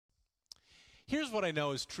Here's what I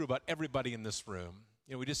know is true about everybody in this room.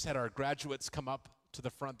 We just had our graduates come up to the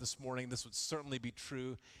front this morning. This would certainly be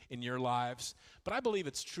true in your lives, but I believe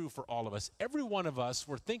it's true for all of us. Every one of us,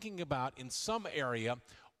 we're thinking about in some area,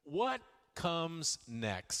 what comes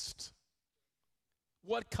next?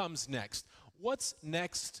 What comes next? What's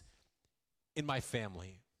next in my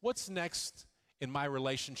family? What's next in my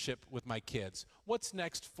relationship with my kids? What's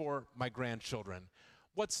next for my grandchildren?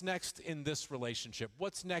 What's next in this relationship?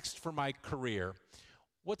 What's next for my career?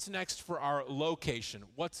 What's next for our location?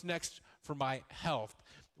 What's next for my health?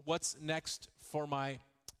 What's next for my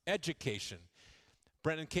education?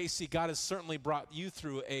 Brenton Casey, God has certainly brought you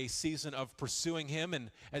through a season of pursuing Him,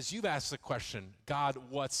 and as you've asked the question, God,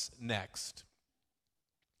 what's next?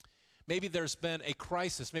 Maybe there's been a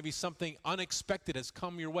crisis. Maybe something unexpected has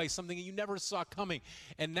come your way, something you never saw coming,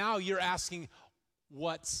 and now you're asking,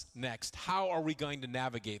 what's next? How are we going to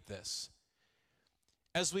navigate this?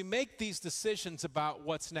 As we make these decisions about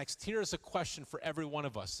what's next, here's a question for every one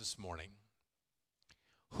of us this morning.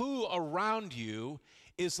 Who around you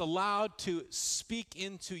is allowed to speak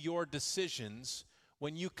into your decisions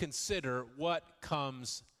when you consider what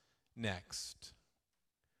comes next?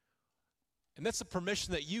 And that's a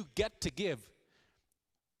permission that you get to give.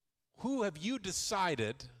 Who have you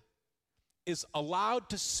decided is allowed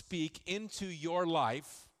to speak into your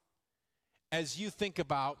life as you think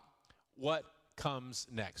about what comes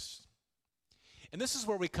next? And this is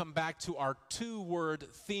where we come back to our two-word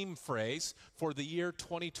theme phrase for the year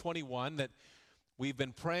 2021 that we've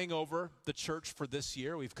been praying over the church for this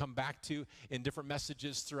year. We've come back to in different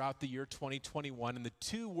messages throughout the year 2021. And the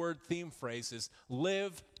two-word theme phrase is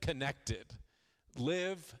live connected.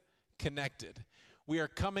 Live connected. We are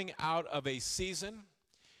coming out of a season.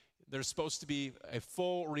 There's supposed to be a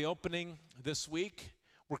full reopening this week.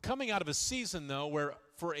 We're coming out of a season, though, where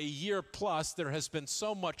for a year plus there has been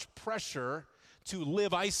so much pressure to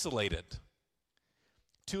live isolated,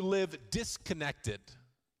 to live disconnected.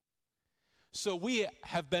 So we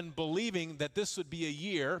have been believing that this would be a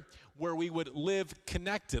year where we would live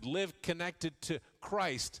connected to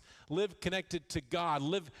Christ, live connected to God,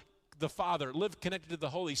 live the Father, live connected to the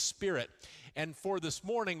Holy Spirit. And for this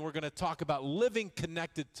morning, we're going to talk about living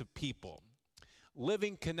connected to people.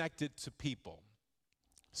 Living connected to people.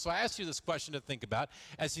 So I asked you this question to think about.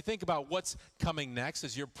 As you think about what's coming next,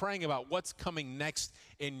 as you're praying about what's coming next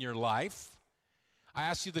in your life, I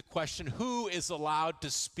asked you the question, who is allowed to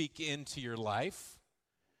speak into your life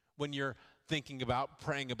when you're thinking about,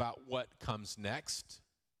 praying about what comes next?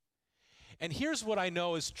 And here's what I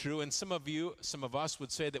know is true, and some of us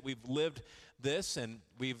would say that we've lived this and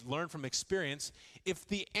we've learned from experience. If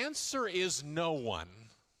the answer is no one,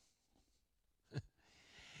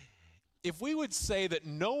 if we would say that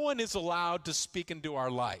no one is allowed to speak into our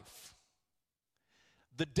life,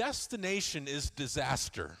 the destination is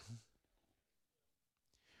disaster.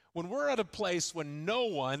 When we're at a place when no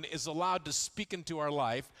one is allowed to speak into our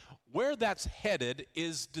life, where that's headed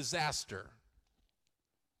is disaster.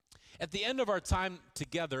 At the end of our time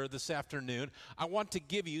together this afternoon, I want to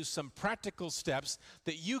give you some practical steps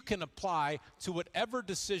that you can apply to whatever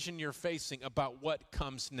decision you're facing about what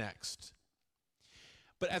comes next.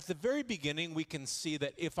 But at the very beginning, we can see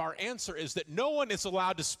that if our answer is that no one is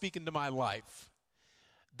allowed to speak into my life,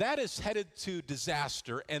 that is headed to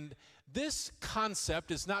disaster. And this concept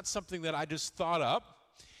is not something that I just thought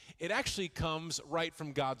up. It actually comes right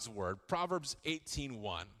from God's Word. Proverbs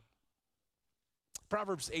 18:1.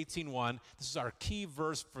 Proverbs 18:1, this is our key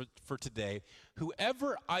verse for today.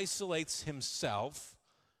 Whoever isolates himself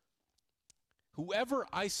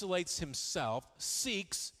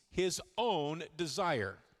seeks his own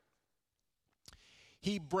desire.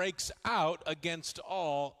 He breaks out against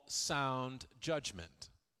all sound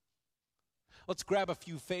judgment. Let's grab a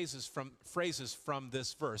few phrases from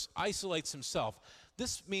this verse. Isolates himself.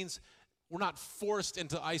 This means we're not forced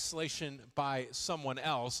into isolation by someone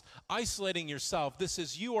else. Isolating yourself, this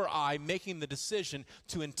is you or I making the decision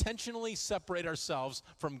to intentionally separate ourselves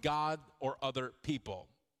from God or other people.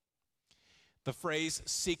 The phrase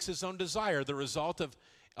seeks his own desire, the result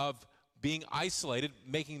of being isolated,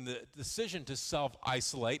 making the decision to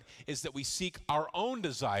self-isolate, is that we seek our own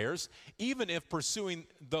desires, even if pursuing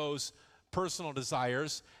those personal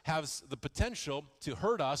desires has the potential to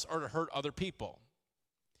hurt us or to hurt other people.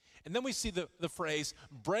 And then we see the phrase,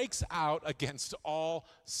 breaks out against all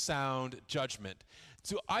sound judgment.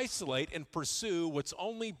 To isolate and pursue what's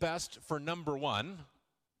only best for number one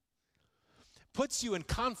puts you in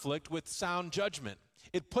conflict with sound judgment.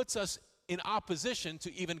 It puts us in opposition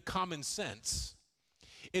to even common sense.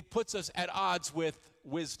 It puts us at odds with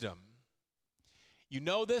wisdom. You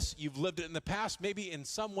know this, you've lived it in the past, maybe in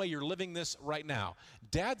some way you're living this right now.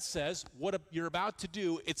 Dad says what you're about to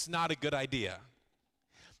do, it's not a good idea.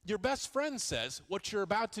 Your best friend says what you're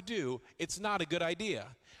about to do, it's not a good idea.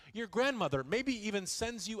 Your grandmother maybe even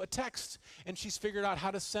sends you a text, and she's figured out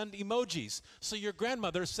how to send emojis. So your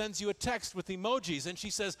grandmother sends you a text with emojis, and she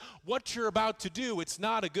says, what you're about to do, it's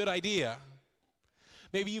not a good idea.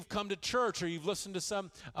 Maybe you've come to church, or you've listened to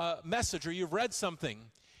some message, or you've read something,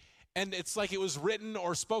 and it's like it was written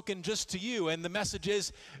or spoken just to you, and the message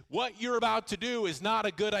is, what you're about to do is not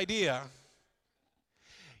a good idea.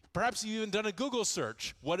 Perhaps you've even done a Google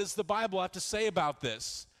search. What does the Bible have to say about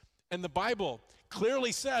this? And the Bible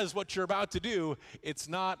clearly says what you're about to do, it's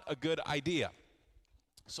not a good idea.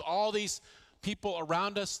 So all these people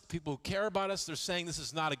around us, people who care about us, they're saying this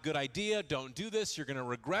is not a good idea, don't do this, you're going to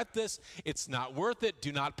regret this, it's not worth it,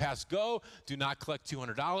 do not pass go, do not collect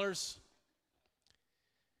 $200.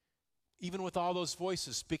 Even with all those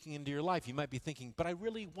voices speaking into your life, you might be thinking, but I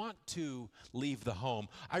really want to leave the home.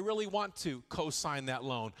 I really want to co-sign that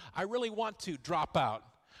loan. I really want to drop out.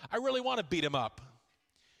 I really want to beat him up.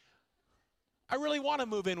 I really want to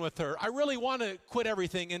move in with her. I really want to quit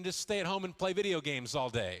everything and just stay at home and play video games all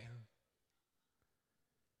day.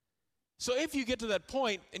 So if you get to that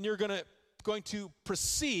point and you're going to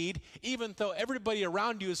proceed, even though everybody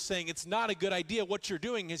around you is saying it's not a good idea, what you're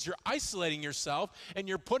doing is you're isolating yourself and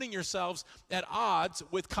you're putting yourselves at odds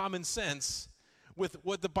with common sense, with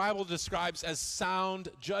what the Bible describes as sound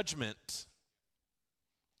judgment.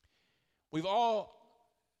 We all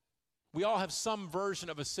have some version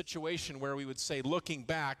of a situation where we would say, looking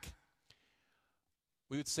back,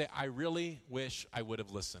 we would say, I really wish I would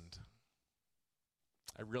have listened.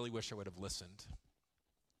 I really wish I would have listened.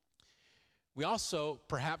 We also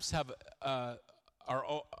perhaps have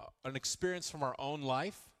an experience from our own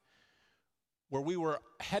life where we were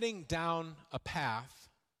heading down a path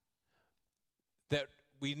that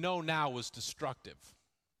we know now was destructive.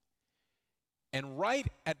 And right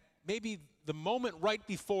at maybe the moment right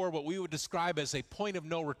before what we would describe as a point of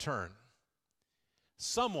no return,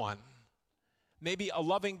 someone, maybe a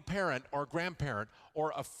loving parent or grandparent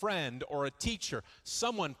or a friend or a teacher,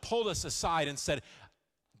 someone pulled us aside and said,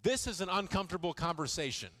 this is an uncomfortable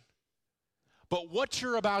conversation, but what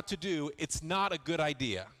you're about to do, it's not a good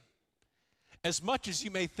idea. As much as you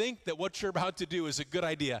may think that what you're about to do is a good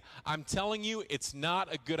idea, I'm telling you it's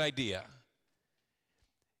not a good idea.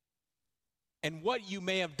 And what you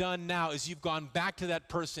may have done now is you've gone back to that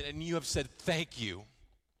person and you have said, thank you.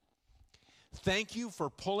 Thank you for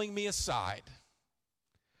pulling me aside.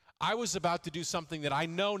 I was about to do something that I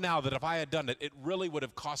know now that if I had done it, it really would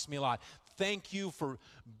have cost me a lot. Thank you for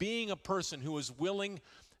being a person who was willing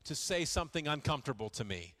to say something uncomfortable to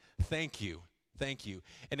me. Thank you. Thank you.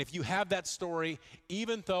 And if you have that story,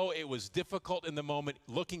 even though it was difficult in the moment,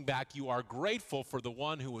 looking back, you are grateful for the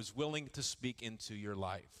one who was willing to speak into your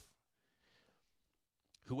life.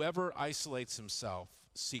 Whoever isolates himself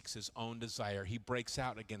seeks his own desire. He breaks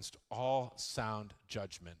out against all sound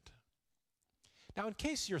judgment. Now, in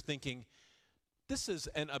case you're thinking, this is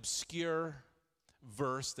an obscure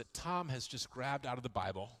verse that Tom has just grabbed out of the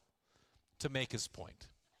Bible to make his point,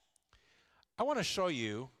 I want to show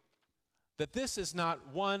you that this is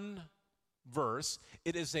not one verse,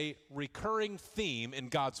 it is a recurring theme in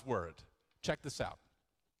God's Word. Check this out.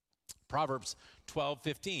 Proverbs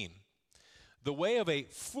 12:15. The way of a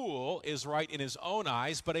fool is right in his own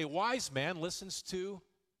eyes, but a wise man listens to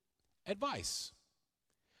advice.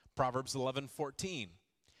 Proverbs 11:14.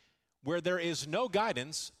 Where there is no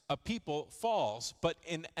guidance, a people falls, but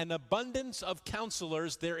in an abundance of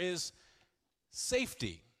counselors there is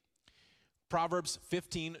safety. Proverbs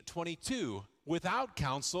 15:22. Without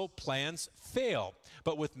counsel, plans fail,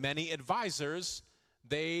 but with many advisors,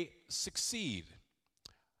 they succeed.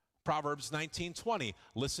 Proverbs 19:20.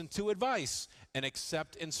 Listen to advice and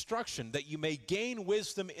accept instruction, that you may gain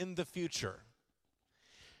wisdom in the future.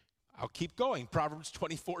 I'll keep going. Proverbs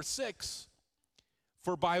 24:6.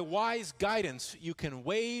 For by wise guidance you can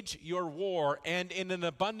wage your war, and in an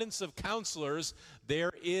abundance of counselors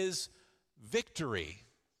there is victory.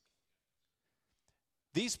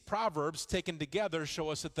 These proverbs taken together show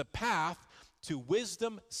us that the path to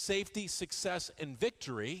wisdom, safety, success, and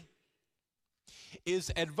victory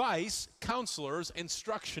is advice, counselors,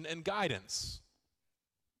 instruction, and guidance.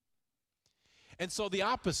 And so the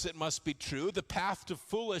opposite must be true. The path to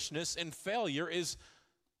foolishness and failure is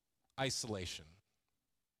isolation.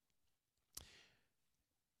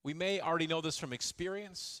 We may already know this from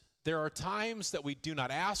experience. There are times that we do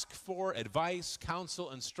not ask for advice,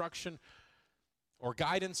 counsel, instruction, or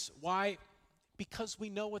guidance. Why? Because we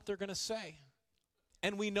know what they're going to say,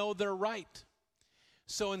 and we know they're right.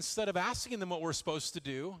 So instead of asking them what we're supposed to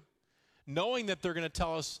do, knowing that they're going to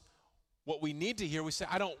tell us what we need to hear, we say,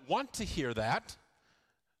 I don't want to hear that,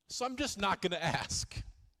 so I'm just not going to ask.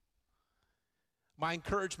 My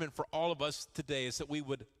encouragement for all of us today is that we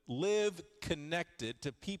would live connected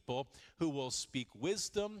to people who will speak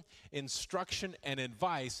wisdom, instruction, and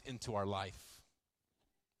advice into our life.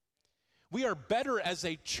 We are better as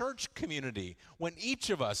a church community when each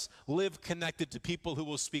of us live connected to people who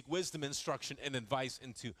will speak wisdom, instruction, and advice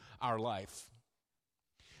into our life.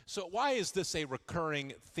 So why is this a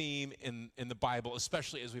recurring theme in the Bible,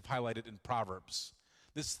 especially as we've highlighted in Proverbs?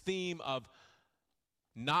 This theme of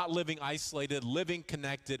not living isolated, living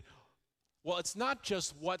connected. Well, it's not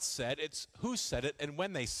just what's said, it's who said it and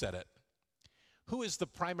when they said it. Who is the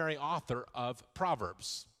primary author of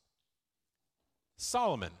Proverbs?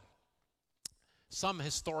 Solomon. Some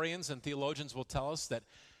historians and theologians will tell us that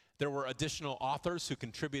there were additional authors who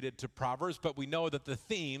contributed to Proverbs, but we know that the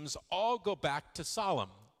themes all go back to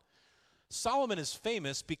Solomon. Solomon is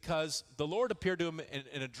famous because the Lord appeared to him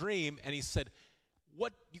in a dream, and he said,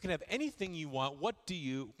 you can have anything you want. What do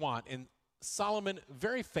you want? And Solomon,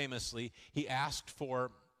 very famously, he asked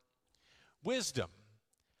for wisdom.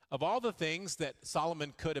 Of all the things that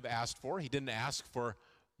Solomon could have asked for, he didn't ask for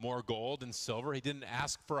more gold and silver. He didn't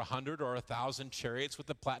ask for 100 or 1,000 chariots with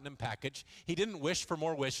the platinum package. He didn't wish for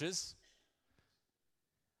more wishes.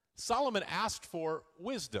 Solomon asked for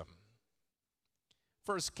wisdom.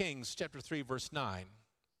 1 Kings chapter 3, verse 9.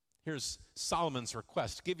 Here's Solomon's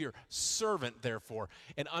request. Give your servant, therefore,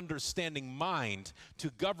 an understanding mind to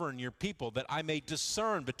govern your people, that I may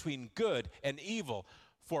discern between good and evil.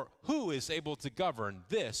 For who is able to govern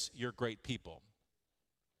this, your great people?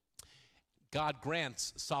 God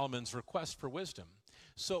grants Solomon's request for wisdom.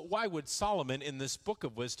 So why would Solomon, in this book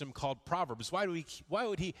of wisdom called Proverbs, why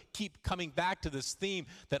would he keep coming back to this theme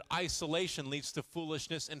that isolation leads to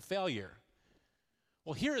foolishness and failure?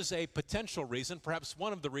 Well, here is a potential reason, perhaps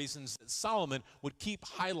one of the reasons that Solomon would keep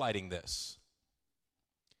highlighting this.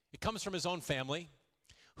 It comes from his own family.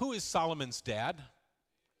 Who is Solomon's dad?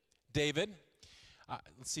 David.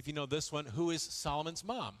 Let's see if you know this one. Who is Solomon's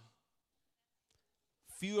mom?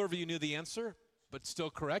 Few of you knew the answer, but still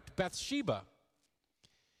correct. Bathsheba.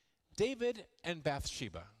 David and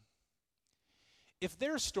Bathsheba. If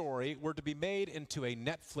their story were to be made into a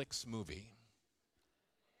Netflix movie,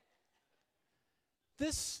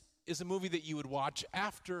 this is a movie that you would watch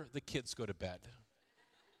after the kids go to bed.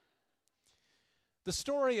 The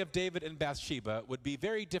story of David and Bathsheba would be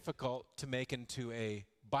very difficult to make into a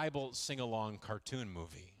Bible sing-along cartoon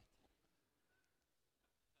movie.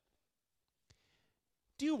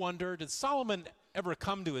 Do you wonder, did Solomon ever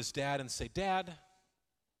come to his dad and say, Dad,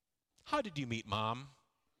 how did you meet Mom?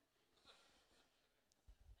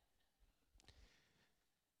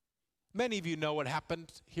 Many of you know what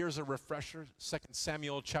happened. Here's a refresher. 2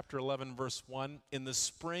 Samuel chapter 11, verse 1. In the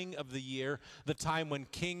spring of the year, the time when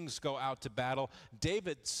kings go out to battle,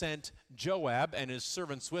 David sent Joab and his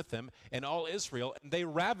servants with him and all Israel, and they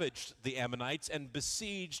ravaged the Ammonites and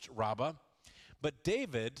besieged Rabbah. But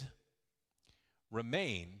David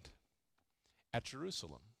remained at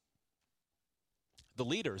Jerusalem. The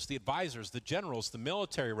leaders, the advisors, the generals, the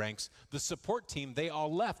military ranks, the support team, they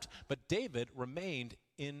all left, but David remained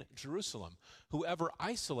in Jerusalem. Whoever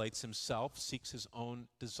isolates himself seeks his own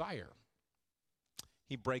desire.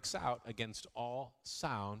 He breaks out against all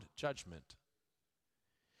sound judgment.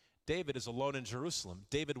 David is alone in Jerusalem.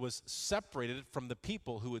 David was separated from the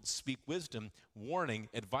people who would speak wisdom, warning,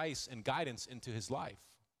 advice, and guidance into his life.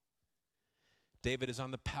 David is on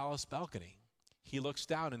the palace balcony. He looks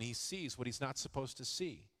down and he sees what he's not supposed to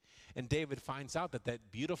see. And David finds out that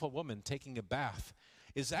that beautiful woman taking a bath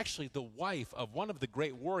is actually the wife of one of the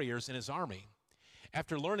great warriors in his army.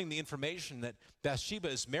 After learning the information that Bathsheba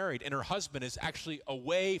is married and her husband is actually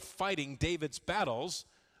away fighting David's battles,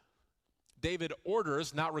 David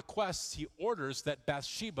orders, not requests, he orders that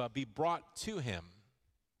Bathsheba be brought to him.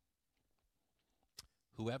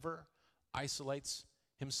 Whoever isolates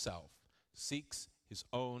himself seeks his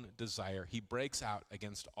own desire. He breaks out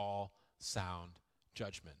against all sound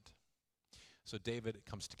judgment. So David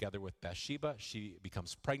comes together with Bathsheba. She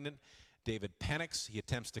becomes pregnant. David panics. He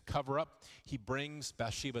attempts to cover up. He brings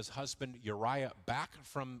Bathsheba's husband Uriah back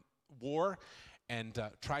from war and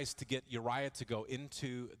tries to get Uriah to go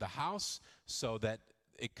into the house so that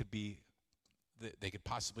it could be, they could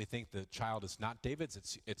possibly think the child is not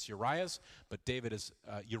David's, it's Uriah's, but David is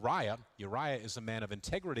Uriah. Uriah is a man of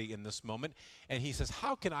integrity in this moment, and he says,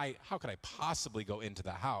 how can I possibly go into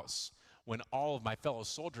the house when all of my fellow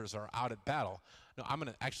soldiers are out at battle? No, I'm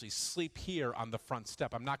going to actually sleep here on the front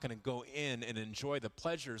step. I'm not going to go in and enjoy the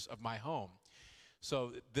pleasures of my home.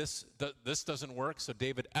 So this doesn't work. So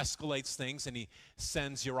David escalates things, and he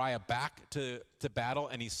sends Uriah back to battle,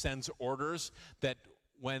 and he sends orders that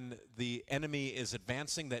when the enemy is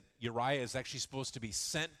advancing, that Uriah is actually supposed to be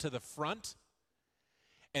sent to the front.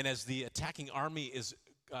 And as the attacking army is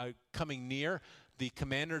coming near, the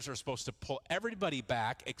commanders are supposed to pull everybody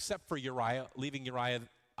back except for Uriah, leaving Uriah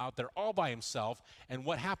out there all by himself. And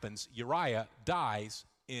what happens? Uriah dies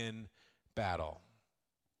in battle.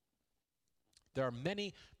 There are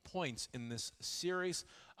many points in this series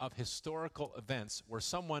of historical events where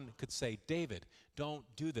someone could say, David, don't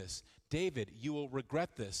do this. David, you will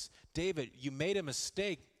regret this. David, you made a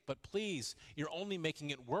mistake, but please, you're only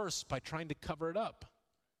making it worse by trying to cover it up.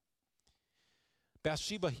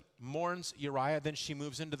 Bathsheba mourns Uriah, then she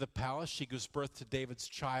moves into the palace. She gives birth to David's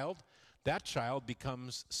child. That child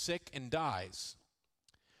becomes sick and dies.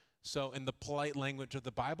 So in the polite language of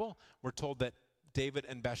the Bible, we're told that David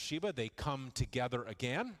and Bathsheba, they come together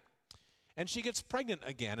again, and she gets pregnant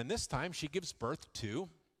again, and this time she gives birth to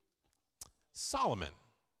Solomon.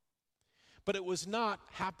 But it was not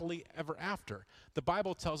happily ever after. The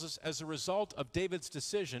Bible tells us as a result of David's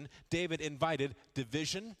decision, David invited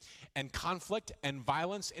division and conflict and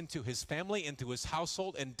violence into his family, into his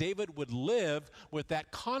household, and David would live with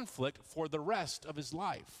that conflict for the rest of his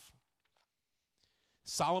life.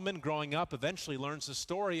 Solomon, growing up, eventually learns the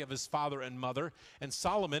story of his father and mother, and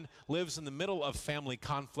Solomon lives in the middle of family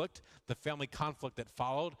conflict, the family conflict that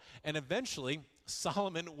followed, and eventually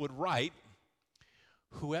Solomon would write,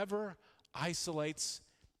 "Whoever isolates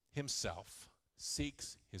himself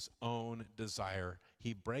seeks his own desire.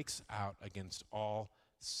 He breaks out against all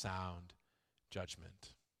sound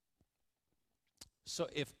judgment." So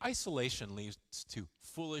if isolation leads to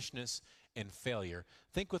foolishness and failure,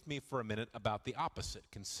 think with me for a minute about the opposite.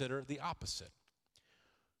 Consider the opposite.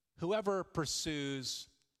 Whoever pursues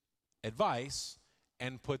advice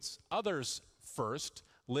and puts others first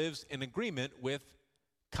lives in agreement with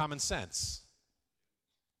common sense.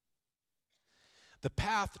 The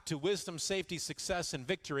path to wisdom, safety, success, and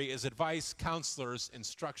victory is advice, counselors,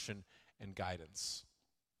 instruction, and guidance.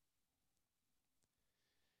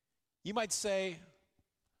 You might say,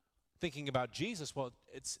 thinking about Jesus, well,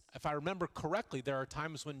 if I remember correctly, there are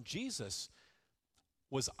times when Jesus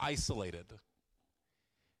was isolated.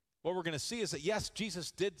 What we're going to see is that, yes,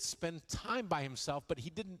 Jesus did spend time by himself, but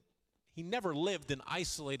he never lived an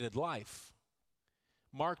isolated life.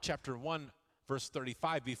 Mark chapter 1, verse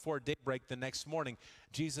 35, before daybreak the next morning,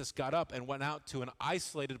 Jesus got up and went out to an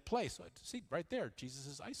isolated place. See, right there, Jesus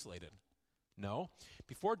is isolated. No,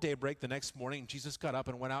 before daybreak the next morning, Jesus got up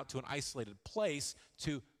and went out to an isolated place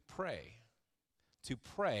to pray. To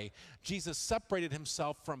pray. Jesus separated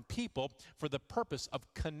himself from people for the purpose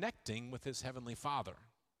of connecting with his heavenly Father.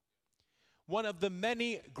 One of the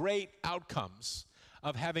many great outcomes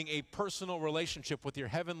of having a personal relationship with your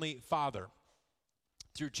heavenly Father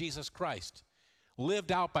through Jesus Christ,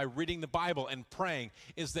 lived out by reading the Bible and praying,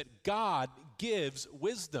 is that God gives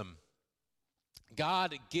wisdom.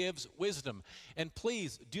 God gives wisdom. And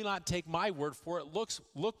please do not take my word for it.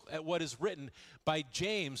 Look at what is written by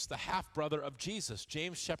James, the half-brother of Jesus.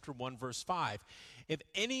 James chapter 1, verse 5. If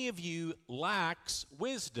any of you lacks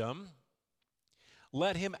wisdom,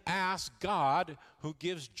 let him ask God, who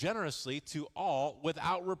gives generously to all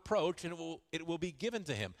without reproach, and it will be given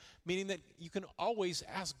to him. Meaning that you can always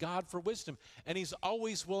ask God for wisdom, and he's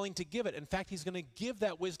always willing to give it. In fact, he's going to give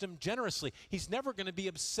that wisdom generously. He's never going to be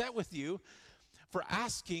upset with you for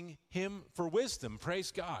asking him for wisdom.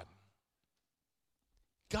 Praise God.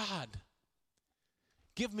 God,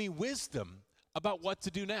 give me wisdom about what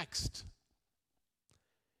to do next.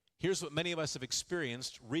 Here's what many of us have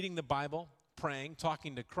experienced. Reading the Bible, praying,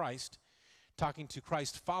 talking to Christ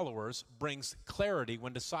followers brings clarity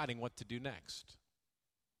when deciding what to do next.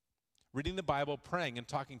 Reading the Bible, praying, and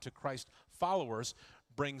talking to Christ followers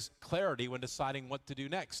brings clarity when deciding what to do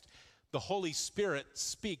next. The Holy Spirit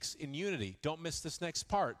speaks in unity. Don't miss this next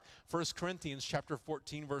part. 1 Corinthians chapter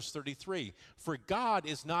 14, verse 33. For God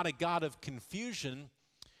is not a God of confusion,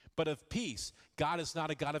 but of peace. God is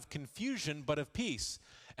not a God of confusion, but of peace.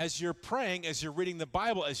 As you're praying, as you're reading the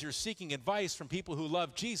Bible, as you're seeking advice from people who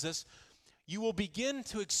love Jesus, you will begin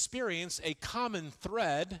to experience a common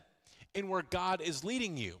thread in where God is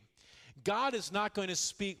leading you. God is not going to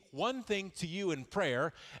speak one thing to you in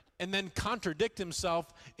prayer and then contradict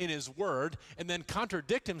himself in his word and then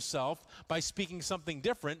contradict himself by speaking something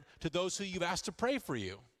different to those who you've asked to pray for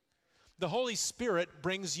you. The Holy Spirit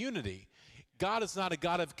brings unity. God is not a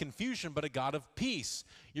God of confusion, but a God of peace.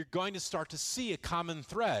 You're going to start to see a common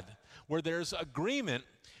thread where there's agreement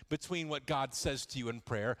between what God says to you in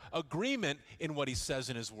prayer, agreement in what he says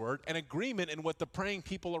in his word, and agreement in what the praying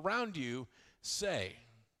people around you say.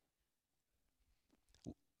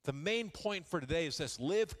 The main point for today is this: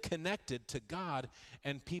 live connected to God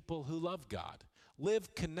and people who love God.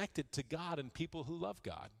 Live connected to God and people who love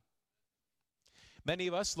God. Many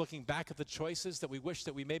of us, looking back at the choices that we wish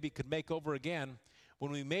that we maybe could make over again,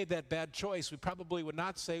 when we made that bad choice, we probably would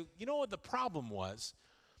not say, you know what the problem was?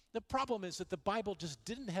 The problem is that the Bible just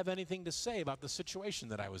didn't have anything to say about the situation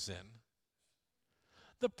that I was in.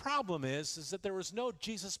 The problem is that there was no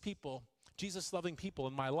Jesus-loving people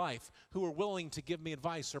in my life who were willing to give me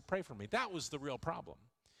advice or pray for me. That was the real problem.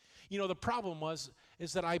 You know, the problem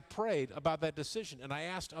is that I prayed about that decision, and I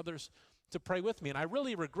asked others to pray with me, and I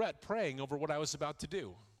really regret praying over what I was about to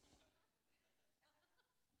do.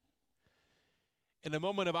 In a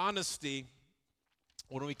moment of honesty,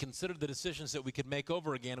 when we consider the decisions that we could make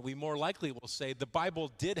over again, we more likely will say, the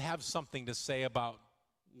Bible did have something to say about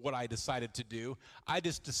what I decided to do. I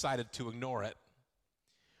just decided to ignore it.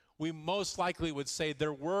 We most likely would say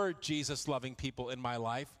there were Jesus-loving people in my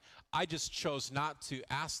life. I just chose not to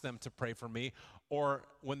ask them to pray for me, or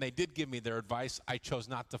when they did give me their advice, I chose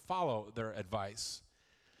not to follow their advice.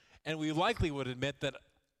 And we likely would admit that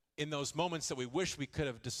in those moments that we wish we could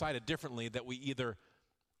have decided differently, that we either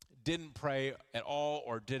didn't pray at all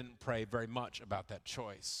or didn't pray very much about that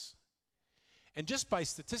choice. And just by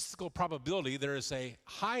statistical probability, there is a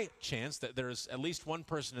high chance that there is at least one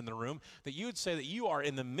person in the room that you would say that you are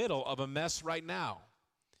in the middle of a mess right now.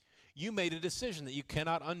 You made a decision that you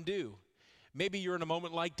cannot undo. Maybe you're in a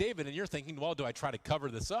moment like David and you're thinking, well, do I try to cover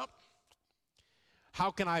this up?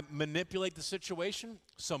 How can I manipulate the situation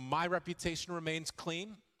so my reputation remains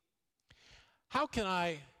clean? How can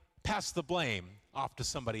I pass the blame off to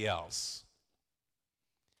somebody else?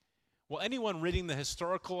 Well, anyone reading the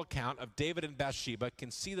historical account of David and Bathsheba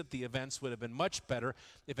can see that the events would have been much better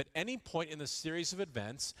if at any point in the series of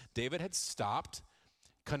events, David had stopped,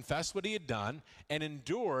 confessed what he had done, and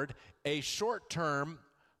endured a short-term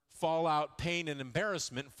fallout, pain, and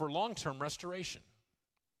embarrassment for long-term restoration.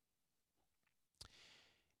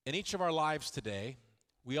 In each of our lives today,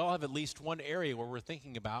 we all have at least one area where we're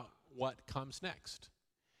thinking about what comes next.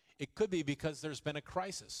 It could be because there's been a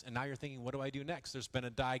crisis, and now you're thinking, what do I do next? There's been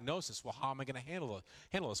a diagnosis. Well, how am I going to handle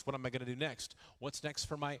this? What am I going to do next? What's next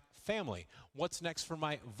for my family? What's next for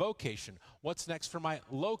my vocation? What's next for my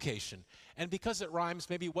location? And because it rhymes,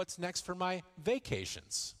 maybe what's next for my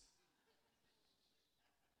vacations?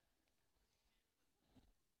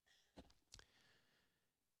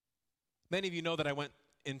 Many of you know that I went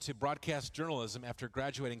into broadcast journalism after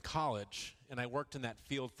graduating college, and I worked in that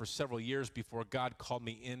field for several years before God called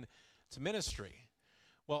me into ministry.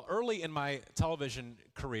 Well, early in my television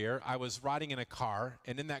career, I was riding in a car,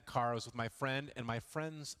 and in that car I was with my friend and my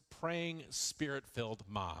friend's praying, spirit-filled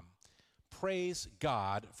mom. Praise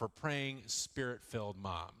God for praying, spirit-filled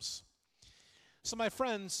moms. So my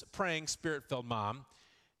friend's praying, spirit-filled mom,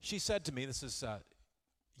 she said to me, this is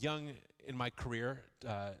young in my career,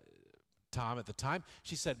 Tom at the time,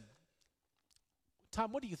 she said,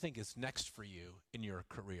 Tom, what do you think is next for you in your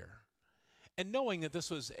career? And knowing that this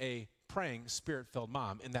was a praying, spirit-filled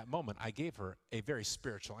mom, in that moment, I gave her a very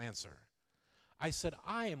spiritual answer. I said,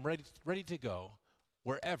 I am ready to go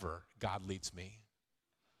wherever God leads me.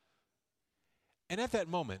 And at that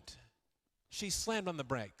moment, she slammed on the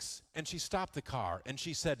brakes, and she stopped the car, and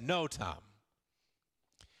she said, no, Tom.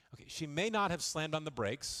 Okay, she may not have slammed on the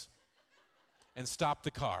brakes and stopped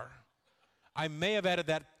the car. I may have added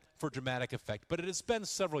that for dramatic effect, but it has been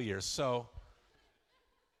several years, so.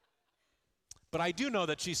 But I do know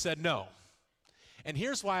that she said no. And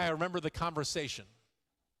here's why I remember the conversation.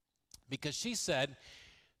 Because she said,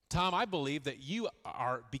 Tom, I believe that you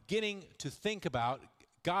are beginning to think about,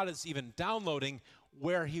 God is even downloading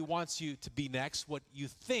where he wants you to be next, what you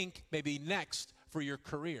think may be next for your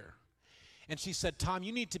career. And she said, Tom,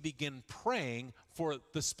 you need to begin praying for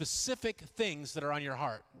the specific things that are on your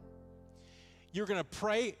heart. You're going to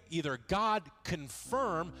pray either, God,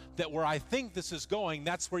 confirm that where I think this is going,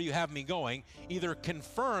 that's where you have me going. Either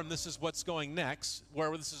confirm this is what's going next,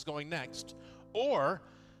 where this is going next, or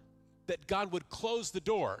that God would close the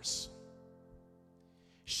doors.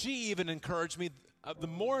 She even encouraged me, the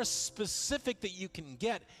more specific that you can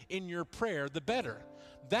get in your prayer, the better.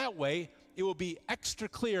 That way, it will be extra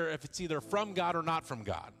clear if it's either from God or not from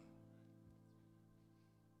God.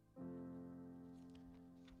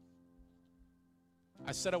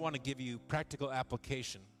 I said I want to give you practical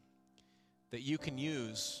application that you can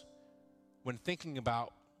use when thinking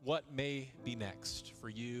about what may be next for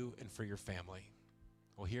you and for your family.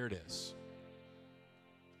 Well, here it is.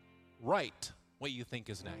 Write what you think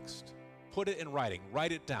is next. Put it in writing.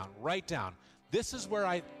 Write it down. Write down. This is where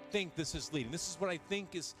I think this is leading. This is what I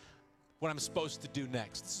think is what I'm supposed to do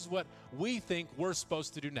next. This is what we think we're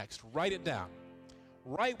supposed to do next. Write it down.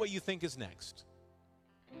 Write what you think is next.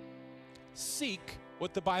 Seek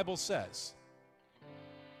what the Bible says.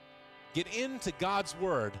 Get into God's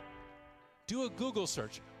Word. Do a Google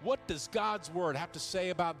search. What does God's Word have to say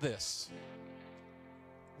about this?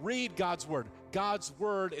 Read God's Word. God's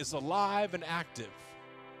Word is alive and active.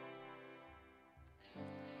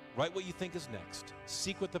 Write what you think is next.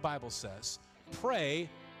 Seek what the Bible says. Pray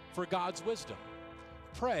for God's wisdom.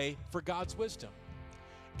 Pray for God's wisdom.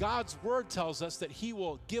 God's Word tells us that He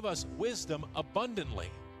will give us wisdom abundantly.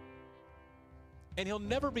 And He'll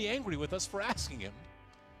never be angry with us for asking Him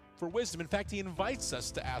for wisdom. In fact, He invites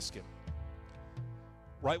us to ask Him.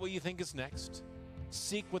 Write what you think is next.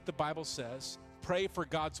 Seek what the Bible says. Pray for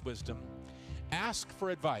God's wisdom. Ask for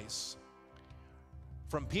advice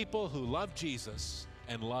from people who love Jesus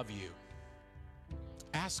and love you.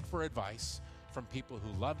 Ask for advice from people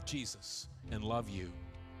who love Jesus and love you.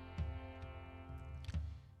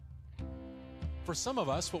 For some of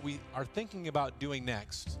us, what we are thinking about doing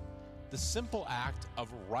next, the simple act of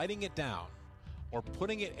writing it down or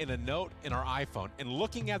putting it in a note in our iPhone and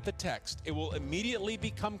looking at the text, it will immediately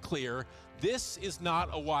become clear this is not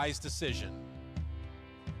a wise decision.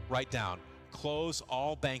 Write down, close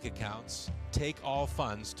all bank accounts, take all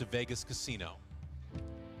funds to Vegas Casino.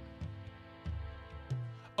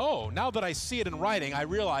 Oh, now that I see it in writing, I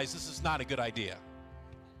realize this is not a good idea.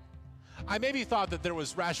 I maybe thought that there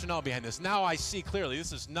was rationale behind this. Now I see clearly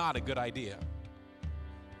this is not a good idea.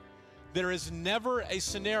 There is never a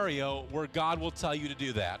scenario where God will tell you to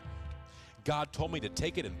do that. God told me to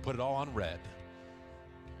take it and put it all on red.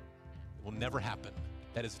 It will never happen.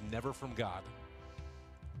 That is never from God.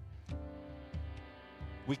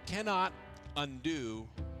 We cannot undo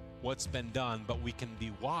what's been done, but we can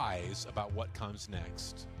be wise about what comes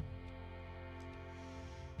next.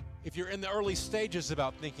 If you're in the early stages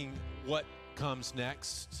about thinking what comes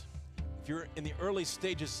next, if you're in the early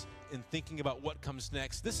stages in thinking about what comes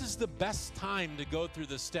next, this is the best time to go through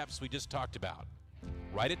the steps we just talked about.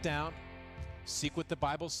 Write it down, seek what the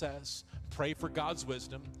Bible says, pray for God's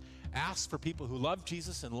wisdom, ask for people who love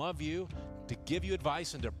Jesus and love you to give you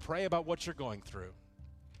advice and to pray about what you're going through.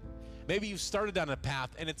 Maybe you've started down a path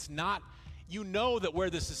and it's not, you know that where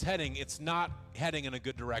this is heading, it's not heading in a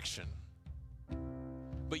good direction.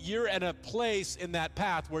 But you're at a place in that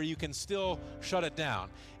path where you can still shut it down.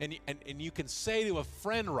 And you can say to a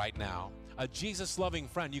friend right now, a Jesus-loving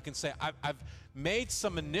friend, you can say, I've made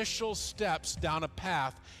some initial steps down a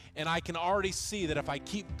path, and I can already see that if I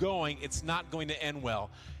keep going, it's not going to end well.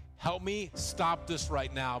 Help me stop this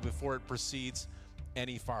right now before it proceeds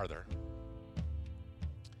any farther.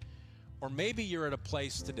 Or maybe you're at a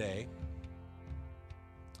place today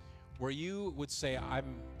where you would say,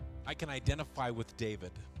 I can identify with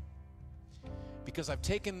David because I've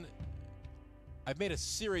made a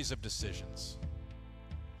series of decisions,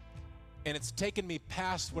 and it's taken me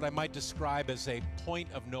past what I might describe as a point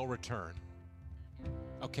of no return.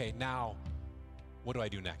 Okay, now what do I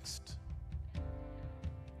do next?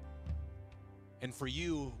 And for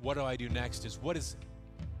you, what do I do next is what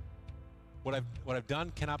I've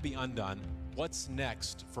done cannot be undone. What's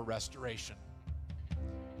next for restoration?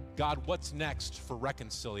 God, what's next for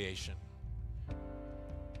reconciliation?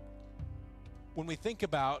 When we think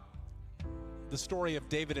about the story of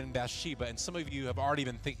David and Bathsheba, and some of you have already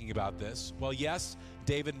been thinking about this, well, yes,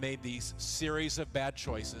 David made these series of bad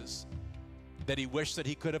choices that he wished that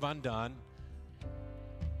he could have undone,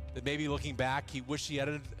 that maybe looking back, he wished he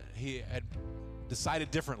had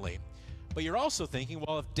decided differently. But you're also thinking,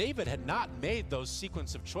 well, if David had not made those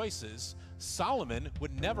sequence of choices, Solomon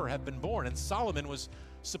would never have been born. And Solomon was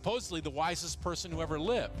supposedly the wisest person who ever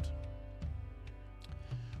lived.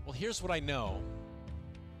 Well, here's what I know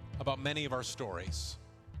about many of our stories.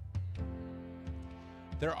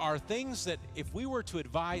 There are things that if we were to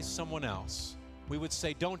advise someone else, we would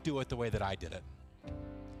say, don't do it the way that I did it.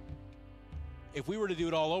 If we were to do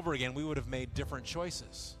it all over again, we would have made different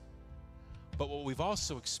choices. But what we've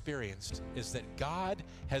also experienced is that God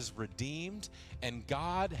has redeemed and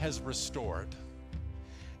God has restored.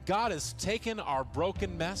 God has taken our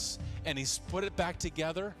broken mess and He's put it back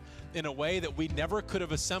together in a way that we never could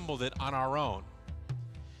have assembled it on our own.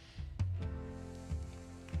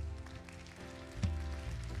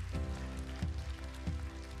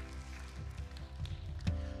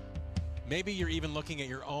 Maybe you're even looking at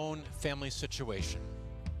your own family situation,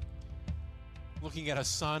 looking at a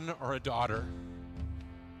son or a daughter,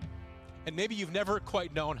 and maybe you've never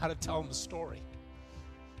quite known how to tell them the story.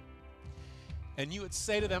 and you would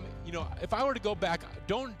say to them, you know, if I were to go back,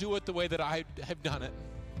 don't do it the way that I have done it.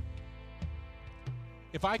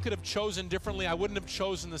 If I could have chosen differently, I wouldn't have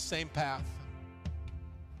chosen the same path.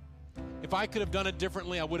 If I could have done it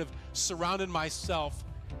differently, I would have surrounded myself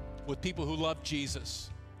with people who love Jesus.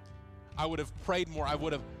 I would have prayed more. I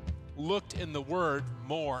would have looked in the Word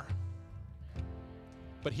more.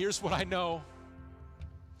 But here's what I know.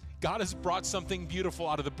 God has brought something beautiful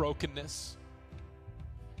out of the brokenness.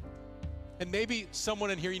 And maybe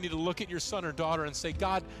someone in here, you need to look at your son or daughter and say,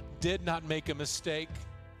 God did not make a mistake.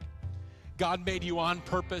 God made you on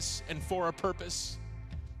purpose and for a purpose.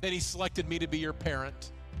 And He selected me to be your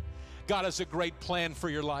parent. God has a great plan for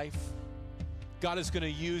your life. God is going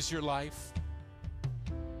to use your life.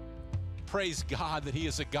 Praise God that He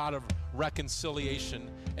is a God of reconciliation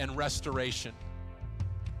and restoration,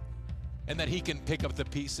 and that He can pick up the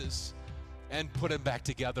pieces and put them back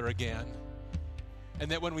together again. And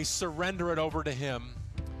that when we surrender it over to Him,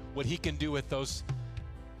 what He can do with those,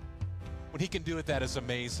 what He can do with that is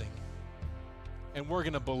amazing. And we're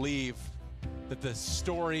going to believe that the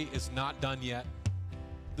story is not done yet.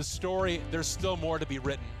 The story, there's still more to be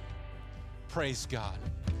written. Praise God.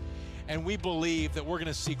 And we believe that we're going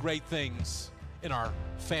to see great things in our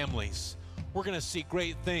families. We're going to see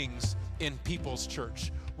great things in People's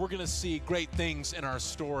Church. We're going to see great things in our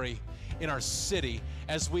story, in our city,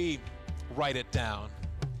 as we write it down.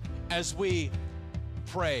 As we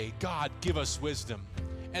pray, God, give us wisdom.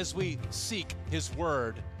 As we seek His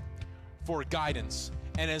Word for guidance.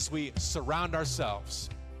 And as we surround ourselves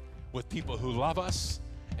with people who love us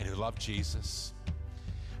and who love Jesus.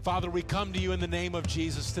 Father, we come to You in the name of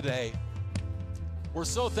Jesus today. We're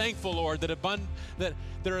so thankful, Lord, that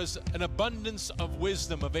there is an abundance of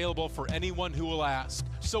wisdom available for anyone who will ask.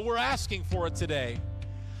 So we're asking for it today.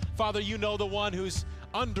 Father, You know the one who's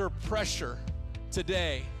under pressure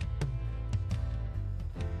today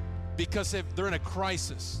because if they're in a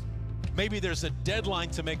crisis. Maybe there's a deadline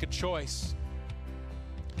to make a choice.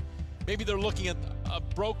 Maybe they're looking at a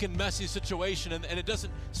broken, messy situation and it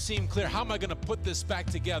doesn't seem clear. How am I going to put this back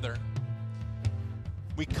together?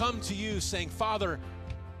 We come to You saying, Father,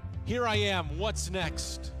 here I am. What's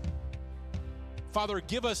next? Father,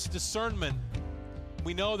 give us discernment.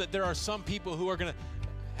 We know that there are some people who are going to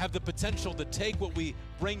have the potential to take what we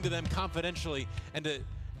bring to them confidentially and to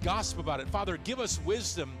gossip about it. Father, give us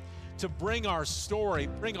wisdom to bring our story,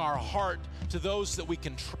 bring our heart to those that we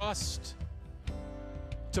can trust,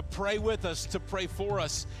 to pray with us, to pray for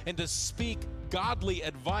us, and to speak godly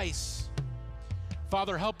advice.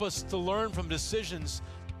 Father, help us to learn from decisions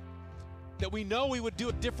that we know we would do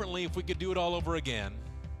it differently if we could do it all over again.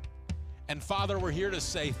 And Father, we're here to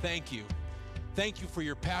say thank You. Thank You for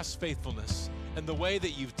Your past faithfulness and the way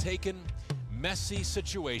that You've taken messy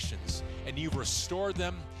situations and You've restored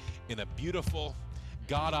them in a beautiful,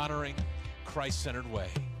 God-honoring, Christ-centered way.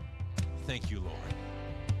 Thank You, Lord.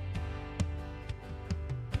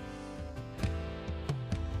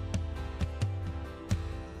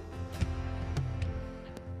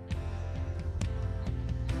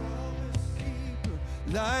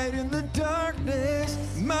 Light in the darkness,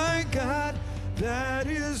 my God, that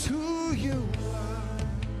is who You are.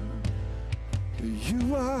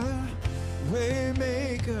 You are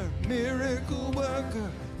waymaker, miracle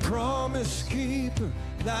worker, promise keeper.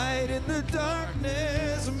 Light in the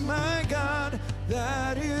darkness, my God,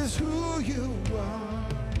 that is who You are.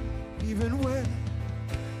 Even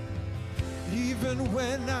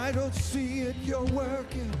when I don't see it, You're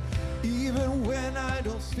working. Even when I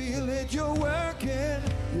don't feel it, You're working.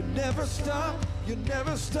 You never stop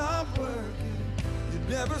working. You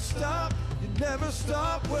never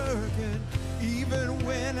stop working. Even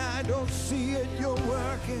when I don't see it, You're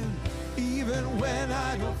working. Even when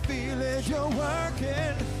I don't feel it, You're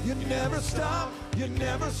working. You never stop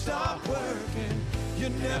working. You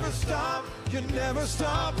never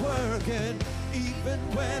stop working. Even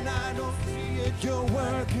when I don't see it, You're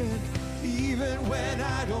working. Even when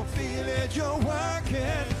I don't feel it, You're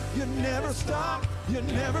working. You never stop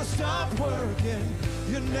working.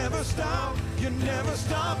 You never stop.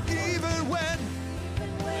 Even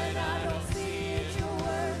when I don't see it, You're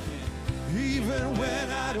working. Even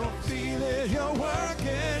when I don't feel it, You're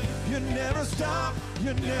working. You never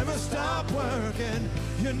stop working.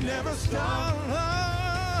 You never stop.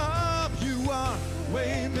 You are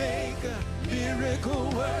waymaker, miracle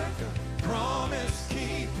worker, promise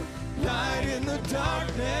keeper. Light in the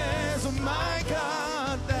darkness, oh my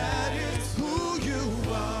God, that is who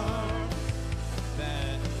You are.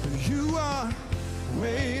 That You are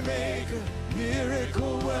waymaker,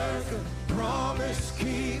 miracle worker, promise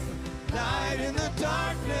keeper. Light in the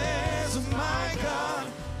darkness, oh my God,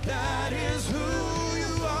 that is who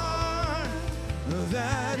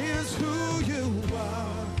That is who you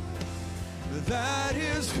are. That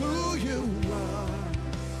is who you are.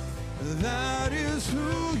 That is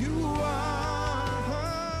who you are.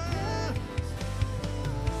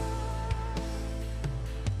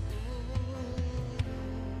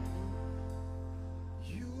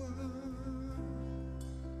 You are.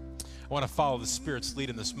 I want to follow the Spirit's lead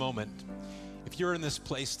in this moment. If you're in this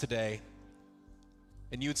place today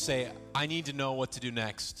and you'd say, I need to know what to do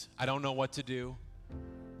next. I don't know what to do.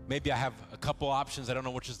 Maybe I have a couple options. I don't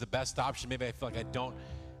know which is the best option. Maybe I feel like I don't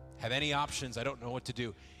have any options. I don't know what to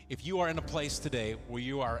do. If you are in a place today where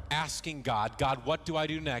you are asking God, God, what do I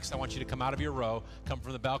do next? I want you to come out of your row, come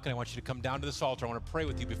from the balcony. I want you to come down to this altar. I want to pray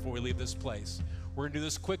with you before we leave this place. We're going to do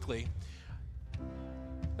this quickly.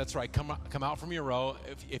 That's right. Come out from your row.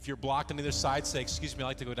 If you're blocked on either side, say, excuse me, I'd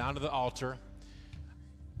like to go down to the altar.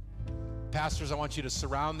 Pastors, I want you to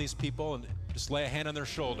surround these people and just lay a hand on their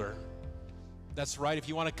shoulder. That's right. If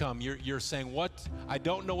you want to come, you're saying, what? I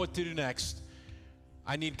don't know what to do next.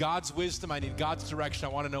 I need God's wisdom. I need God's direction. I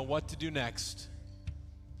want to know what to do next.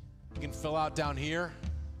 You can fill out down here.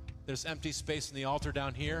 There's empty space in the altar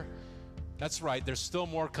down here. That's right. There's still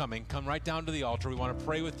more coming. Come right down to the altar. We want to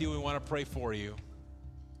pray with you. We want to pray for you.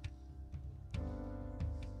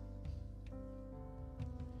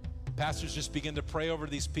 Pastors, just begin to pray over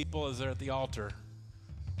these people as they're at the altar.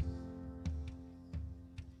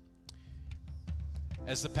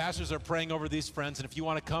 As the pastors are praying over these friends, and if you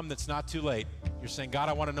want to come, that's not too late. You're saying, God,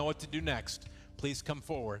 I want to know what to do next. Please come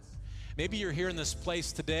forward. Maybe you're here in this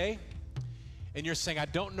place today, and you're saying, I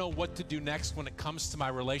don't know what to do next when it comes to my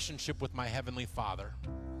relationship with my Heavenly Father.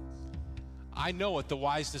 I know what the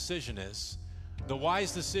wise decision is. The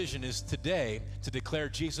wise decision is today to declare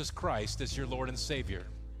Jesus Christ as your Lord and Savior.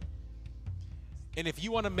 And if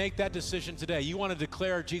you want to make that decision today, you want to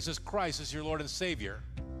declare Jesus Christ as your Lord and Savior.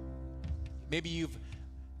 Maybe you've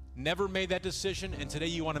never made that decision, and today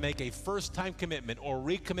you want to make a first-time commitment or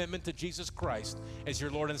recommitment to Jesus Christ as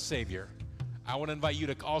your Lord and Savior. I want to invite you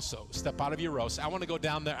to also step out of your row. Say, I want to go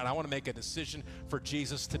down there, and I want to make a decision for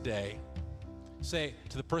Jesus today. Say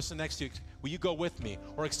to the person next to you, will you go with me?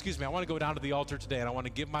 Or excuse me, I want to go down to the altar today, and I want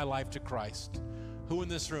to give my life to Christ. Who in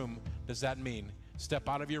this room does that mean? Step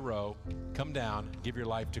out of your row, come down, give your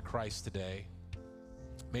life to Christ today.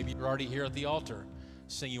 Maybe you're already here at the altar,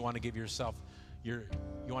 saying you want to give yourself, you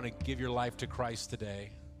want to give your life to Christ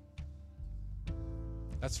today.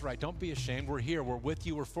 That's right. Don't be ashamed. We're here. We're with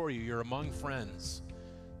you. We're for you. You're among friends.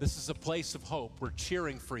 This is a place of hope. We're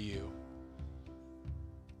cheering for you.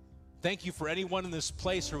 Thank you for anyone in this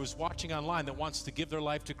place or who's watching online that wants to give their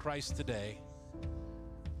life to Christ today.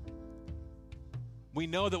 We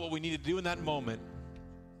know that what we need to do in that moment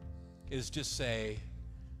is just say,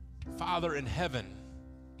 Father in heaven,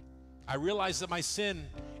 I realize that my sin,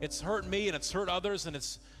 it's hurt me and it's hurt others and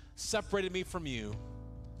it's separated me from you.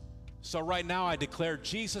 So right now I declare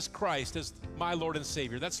Jesus Christ as my Lord and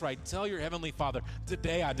Savior. That's right. Tell your Heavenly Father,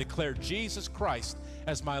 today I declare Jesus Christ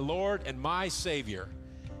as my Lord and my Savior.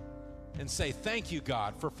 And say, thank you,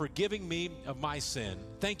 God, for forgiving me of my sin.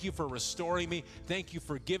 Thank you for restoring me. Thank you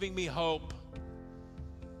for giving me hope.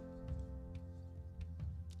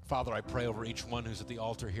 Father, I pray over each one who's at the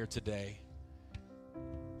altar here today.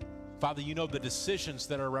 Father, you know the decisions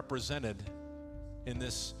that are represented in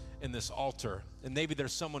this altar. And maybe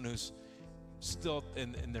there's someone who's still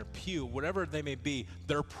in their pew, whatever they may be,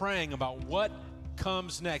 they're praying about what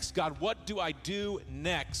comes next. God, what do I do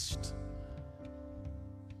next?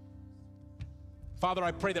 Father,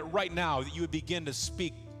 I pray that right now that you would begin to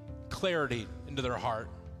speak clarity into their heart.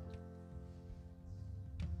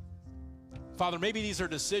 Father, maybe these are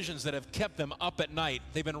decisions that have kept them up at night.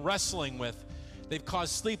 They've been wrestling with. They've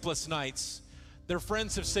caused sleepless nights. Their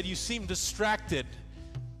friends have said, you seem distracted.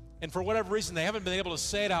 And for whatever reason, they haven't been able to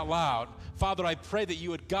say it out loud. Father, I pray that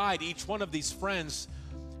you would guide each one of these friends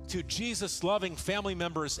to Jesus-loving family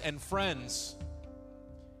members and friends,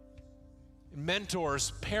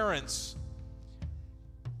 mentors, parents,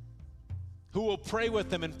 who will pray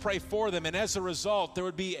with them and pray for them. And as a result, there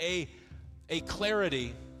would be a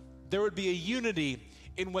clarity. There would be a unity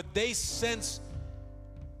in what they sense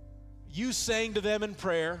you saying to them in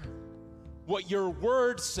prayer, what your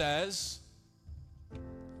word says,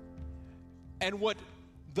 and what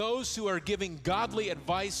those who are giving godly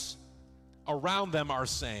advice around them are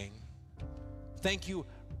saying. Thank you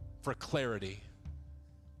for clarity.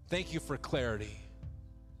 Thank you for clarity.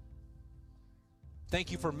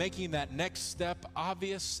 Thank you for making that next step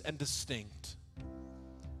obvious and distinct.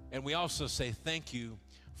 And we also say thank you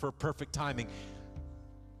for perfect timing.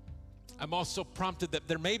 I'm also prompted that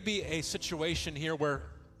there may be a situation here where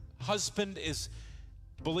husband is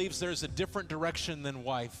believes there's a different direction than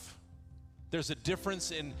wife. There's a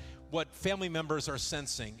difference in what family members are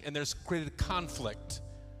sensing, and there's created conflict.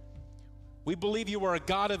 We believe you are a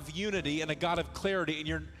God of unity and a God of clarity,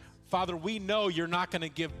 and Father, we know you're not going to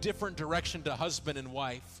give different direction to husband and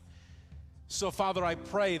wife. So, Father, I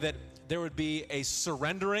pray that there would be a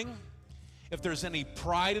surrendering. If there's any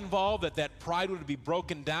pride involved, that pride would be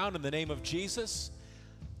broken down in the name of Jesus,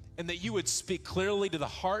 and that you would speak clearly to the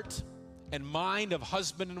heart and mind of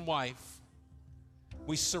husband and wife.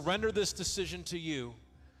 We surrender this decision to you,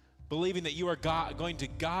 believing that you are going to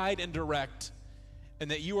guide and direct, and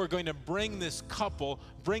that you are going to bring this couple,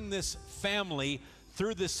 bring this family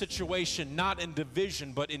through this situation, not in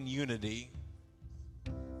division, but in unity.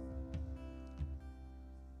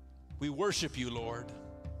 We worship you, Lord,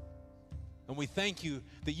 and we thank you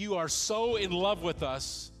that you are so in love with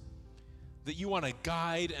us that you want to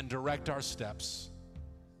guide and direct our steps,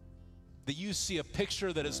 that you see a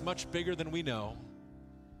picture that is much bigger than we know,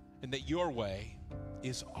 and that your way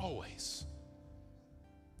is always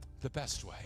the best way.